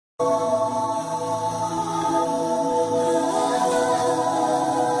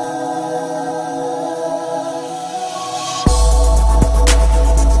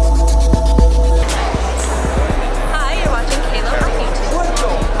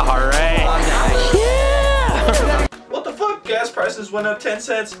Prices went up 10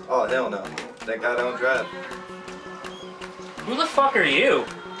 cents? Oh, hell no. That guy don't drive. Who the fuck are you?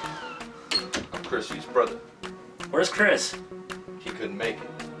 I'm Chrissy's brother. Where's Chris? He couldn't make it.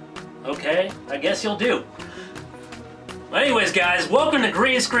 Okay, I guess you'll do. Well, anyways, guys, welcome to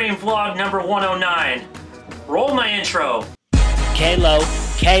Green Screen Vlog number 109. Roll my intro. Kalo,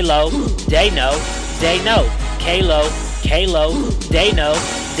 they know, Kalo, they know, Kalo,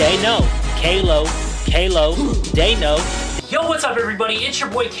 they know. Yo, what's up, everybody? It's your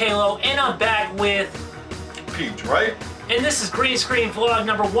boy Kalo, and I'm back with Peach, right? And this is Green Screen Vlog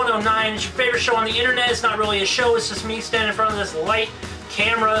number 109. It's your favorite show on the internet. It's not really a show, it's just me standing in front of this light,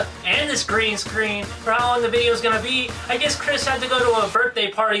 camera, and this green screen. For how long the video is gonna be, I guess Chris had to go to a birthday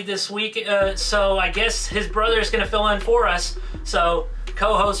party this week, so I guess his brother is gonna fill in for us. So,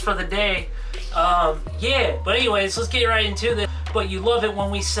 co-host for the day. Yeah, but anyways, let's get right into this. But you love it when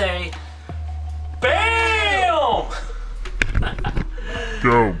we say, BAM!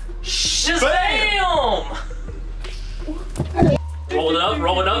 Go. Shazam! Roll it up,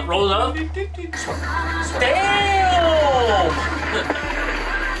 roll it up, roll it up. Damn!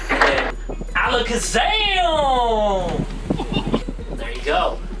 Alakazam! There you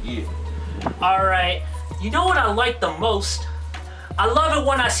go. Yeah. Alright, you know what I like the most? I love it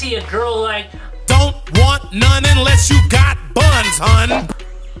when I see a girl like, Don't want none unless you got buns, hun.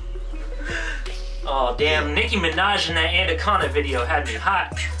 oh damn, Nicki Minaj in that Anaconda video had me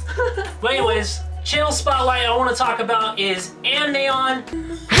hot. But anyways, channel spotlight I want to talk about is Anaconda.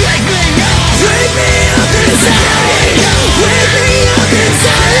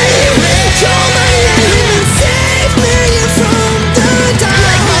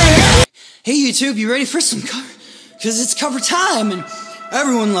 Hey YouTube, you ready for some cover? Cause it's cover time, and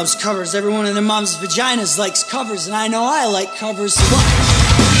everyone loves covers. Everyone in their mom's vaginas likes covers, and I know I like covers.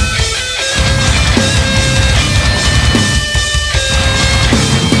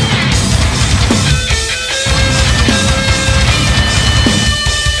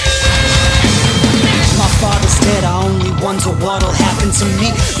 Dead, I only wonder what'll happen to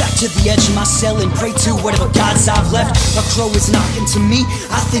me. Back to the edge of my cell and pray to whatever gods I've left. A crow is knocking to me,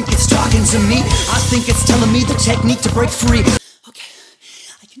 I think it's talking to me. I think it's telling me the technique to break free. Okay,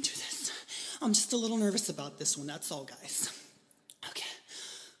 I can do this. I'm just a little nervous about this one, that's all, guys. Okay.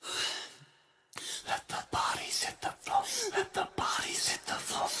 Let the bodies hit the floor. Let the bodies hit the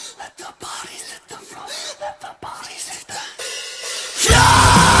floor. Let the bodies hit the floor. Let the bodies hit the floor.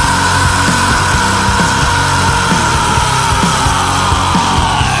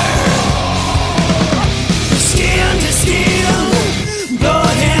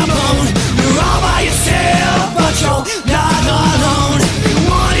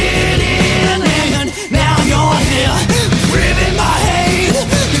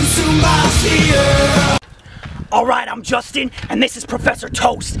 Alright, I'm Justin, and this is Professor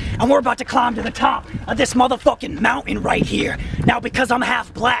Toast, and we're about to climb to the top of this motherfucking mountain right here. Now, because I'm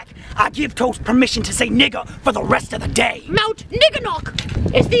half black, I give Toast permission to say nigga for the rest of the day. Mount Niganock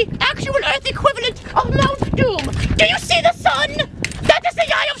is the actual Earth equivalent of Mount Doom. Do you see the sun? That is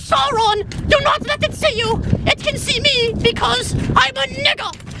the eye of Sauron. Do not let it see you. It can see me because I'm a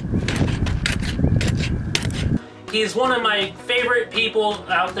nigga. He's one of my favorite people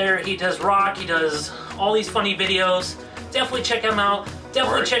out there. He does rock, he does all these funny videos. Definitely check him out.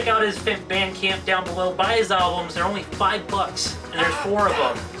 Definitely check out his Bandcamp down below. Buy his albums, they're only $5, and there's 4 of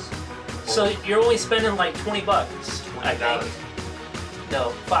them. So you're only spending like 20 bucks, I think.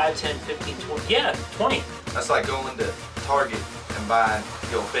 No, 5, 10, 15, 20. Yeah, 20. That's like going to Target and buying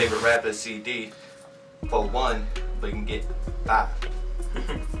your favorite rapper CD for 1, but you can get 5.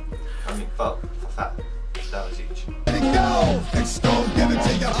 I mean, 4 for $5 each.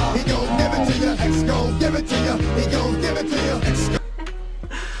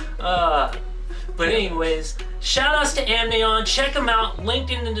 But anyways, shout outs to Amneon, check him out, linked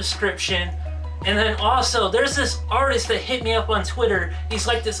in the description. And then also, there's this artist that hit me up on Twitter. He's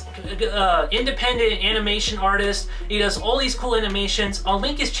like this independent animation artist. He does all these cool animations. I'll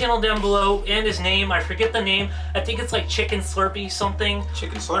link his channel down below and his name. I forget the name. I think it's like Chicken Slurpee something.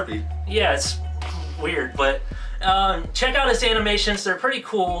 Chicken Slurpee? Yeah, it's weird, but check out his animations. They're pretty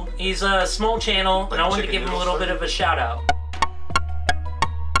cool. He's a small channel, and I wanted to give him a little bit of a shout out.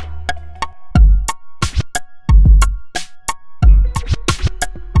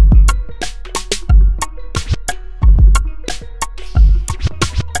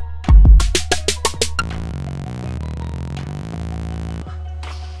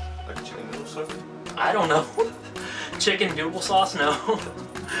 I don't know. Chicken noodle sauce? No.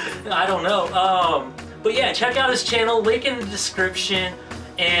 I don't know. But yeah, check out his channel, link in the description.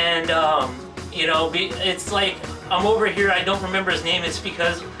 And, you know, it's like, I'm over here, I don't remember his name. It's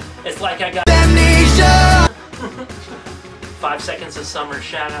because it's like I got amnesia. 5 seconds of summer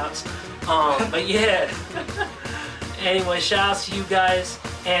shoutouts. But yeah. Anyway, shoutouts to you guys.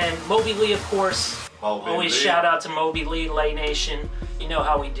 And Moby Lee, of course. Always shout out to Moby Lee, Lay Nation. You know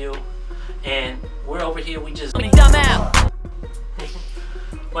how we do. And we're over here, we just dumb out.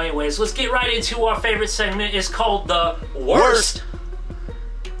 Well, anyways, let's get right into our favorite segment. It's called the worst.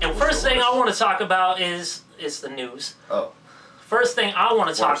 And first thing I want to talk about is the news. Oh. First thing I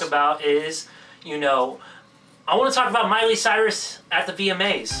want to talk about is, you know, I want to talk about Miley Cyrus at the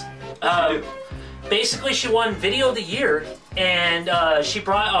VMAs. Basically, she won Video of the Year, and she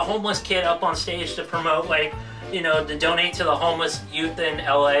brought a homeless kid up on stage to promote, like, you know, to donate to the homeless youth in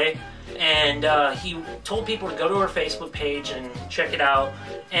LA. And he told people to go to her Facebook page and check it out.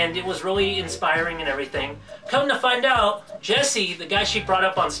 And it was really inspiring and everything. Come to find out, Jesse, the guy she brought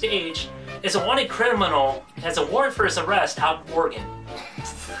up on stage, is a wanted criminal, has a warrant for his arrest out in Oregon.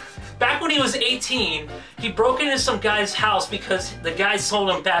 Back when he was 18, he broke into some guy's house because the guy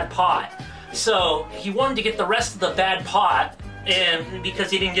sold him bad pot. So he wanted to get the rest of the bad pot, and because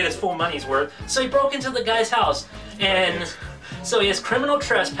he didn't get his full money's worth. So he broke into the guy's house, and so he has criminal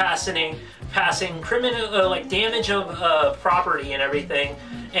trespassing, criminal like damage of property and everything,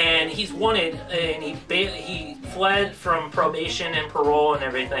 and he's wanted. And he fled from probation and parole and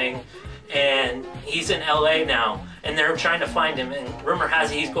everything, and he's in LA now, and they're trying to find him. And rumor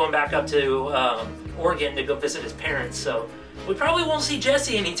has it he's going back up to Oregon to go visit his parents. So we probably won't see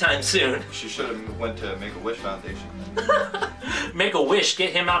Jesse anytime soon. She should have went to Make-A-Wish Foundation. Make-A-Wish,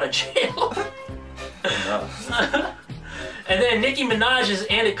 get him out of jail. And then Nicki Minaj's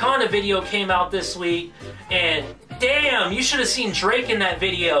Anaconda video came out this week, and damn, you should have seen Drake in that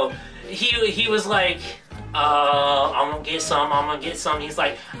video. He was like, I'm gonna get some, I'm gonna get some. He's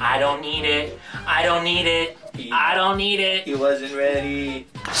like, I don't need it, I don't need it, I don't need it. He wasn't ready.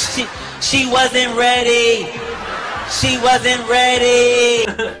 She wasn't ready. She wasn't ready.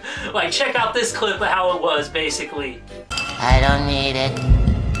 Like, check out this clip of how it was, basically. I don't need it.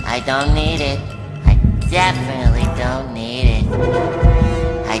 I don't need it. I definitely don't need it.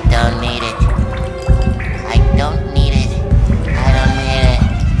 I don't need it. I don't need it. I don't need it.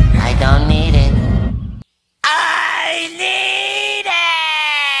 I don't need it. I need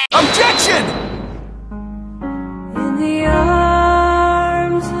it! Objection! In the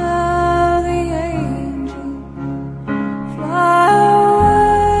arms of the angel, fly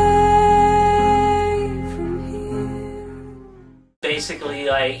away from here. Basically,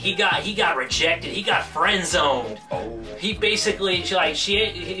 like, he got rejected. He got friend zoned. Oh. He basically,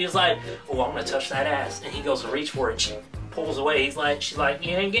 he was like, oh, I'm gonna touch that ass, and he goes to reach for it. And she pulls away. She's like,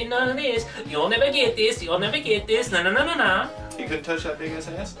 you ain't getting none of this. You'll never get this. You'll never get this. No, no, no, no, no. You couldn't touch that big ass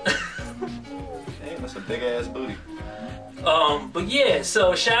ass. Damn, that's a big ass booty. But yeah,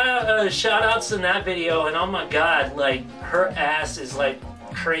 so shout outs in that video, and oh my god, like, her ass is like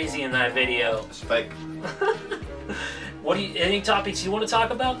crazy in that video. It's fake. Any topics you want to talk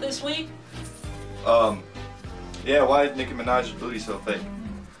about this week? Yeah, why is Nicki Minaj's booty so fake?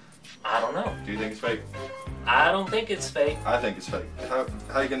 I don't know. Do you think it's fake? I don't think it's fake. I think it's fake. How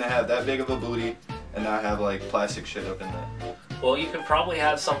you gonna have that big of a booty and not have like plastic shit up in there? Well, you could probably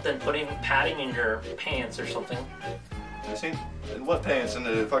have something padding in your pants or something. I seen in what pants? In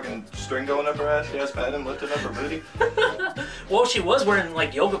the fucking string going up her ass? She has padding lifting up her booty? Well, she was wearing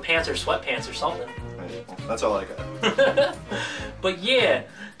like yoga pants or sweatpants or something. That's all I got. But yeah,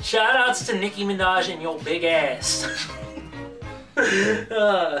 shout outs to Nicki Minaj and your big ass.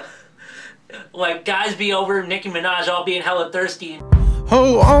 Like, guys be over Nicki Minaj all being hella thirsty.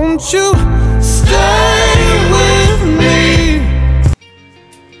 Oh, won't you stay with me?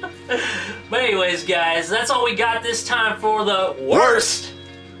 But anyways, guys, that's all we got this time for the worst.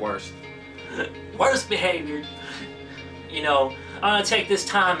 Worst behavior. You know, I'm gonna take this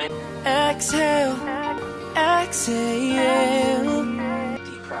time and Exhale, exhale.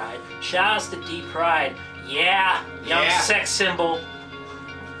 D-Pride. Shout outs to D-Pride. Yeah, young sex symbol.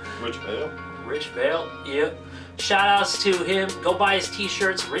 Rich Vale, yep. Shout outs to him. Go buy his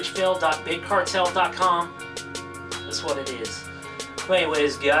t-shirts, richvale.bigcartel.com. That's what it is. But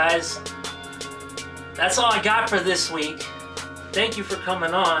anyways, guys, that's all I got for this week. Thank you for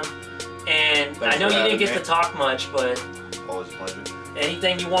coming on. And I know you didn't get to talk much, but always a pleasure.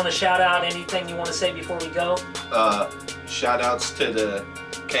 Anything you want to shout out? Anything you want to say before we go? Shout outs to the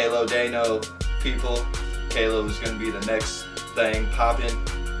Kalo Dano people. Kalo is gonna be the next thing popping.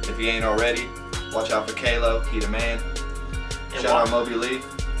 If he ain't already, Watch out for Kalo, he the man. And Shout out Moby Lee,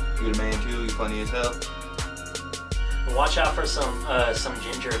 you the man too, you funny as hell. Watch out for some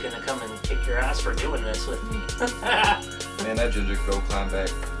ginger gonna come and kick your ass for doing this with me. Man, that ginger could go climb back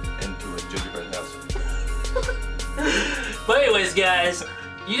into a gingerbread house. But anyways, guys,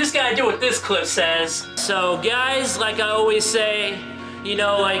 you just gotta do what this clip says. So guys, like I always say, you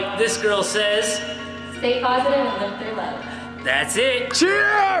know, like this girl says, stay positive and live through love. That's it.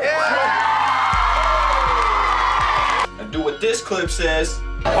 Cheers! Yeah! And do what this clip says.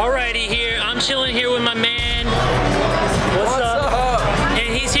 Alrighty, here, I'm chilling here with my man. What's up?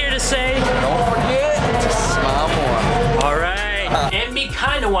 And he's here to say, don't forget to smile more. Alright. And be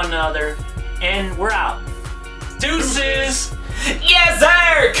kind to one another. And we're out. Deuces! Yes,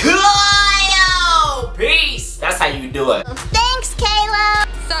 sir! Cool! Peace! That's how you do it. Thanks, Kayla!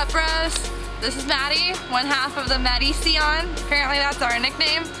 What's up, bros? This is Maddie, one half of the Maddie Sion. Apparently that's our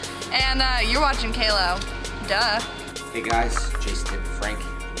nickname. And you're watching Kalo. Duh. Hey guys, Jason and Frank,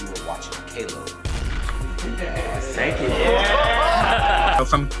 you were watching Kalo. Thank you. Yeah.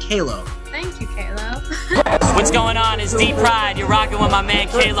 From Kalo. Thank you, Kalo. What's going on? It's D Pride. You're rocking with my man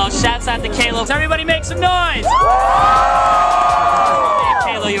Kalo. Shouts out to Kalo. Everybody make some noise! Hey,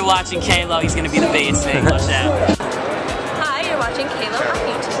 Kalo, you're watching Kalo. He's gonna be the biggest thing. Watch out. Hi, you're watching Kalo on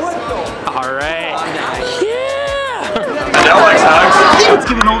YouTube. Alright. Yeah! What's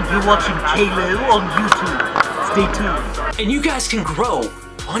going on? You're watching Kalo on YouTube. Stay tuned. And you guys can grow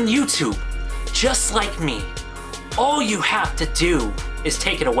on YouTube, just like me. All you have to do is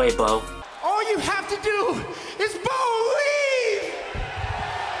take it away, Bo. All you have to do is believe!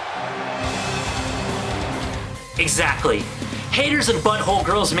 Exactly. Haters and butthole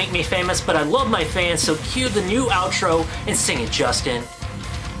girls make me famous, but I love my fans, so cue the new outro and sing it, Justin.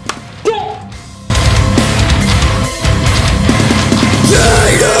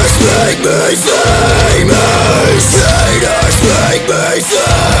 Haters make me famous.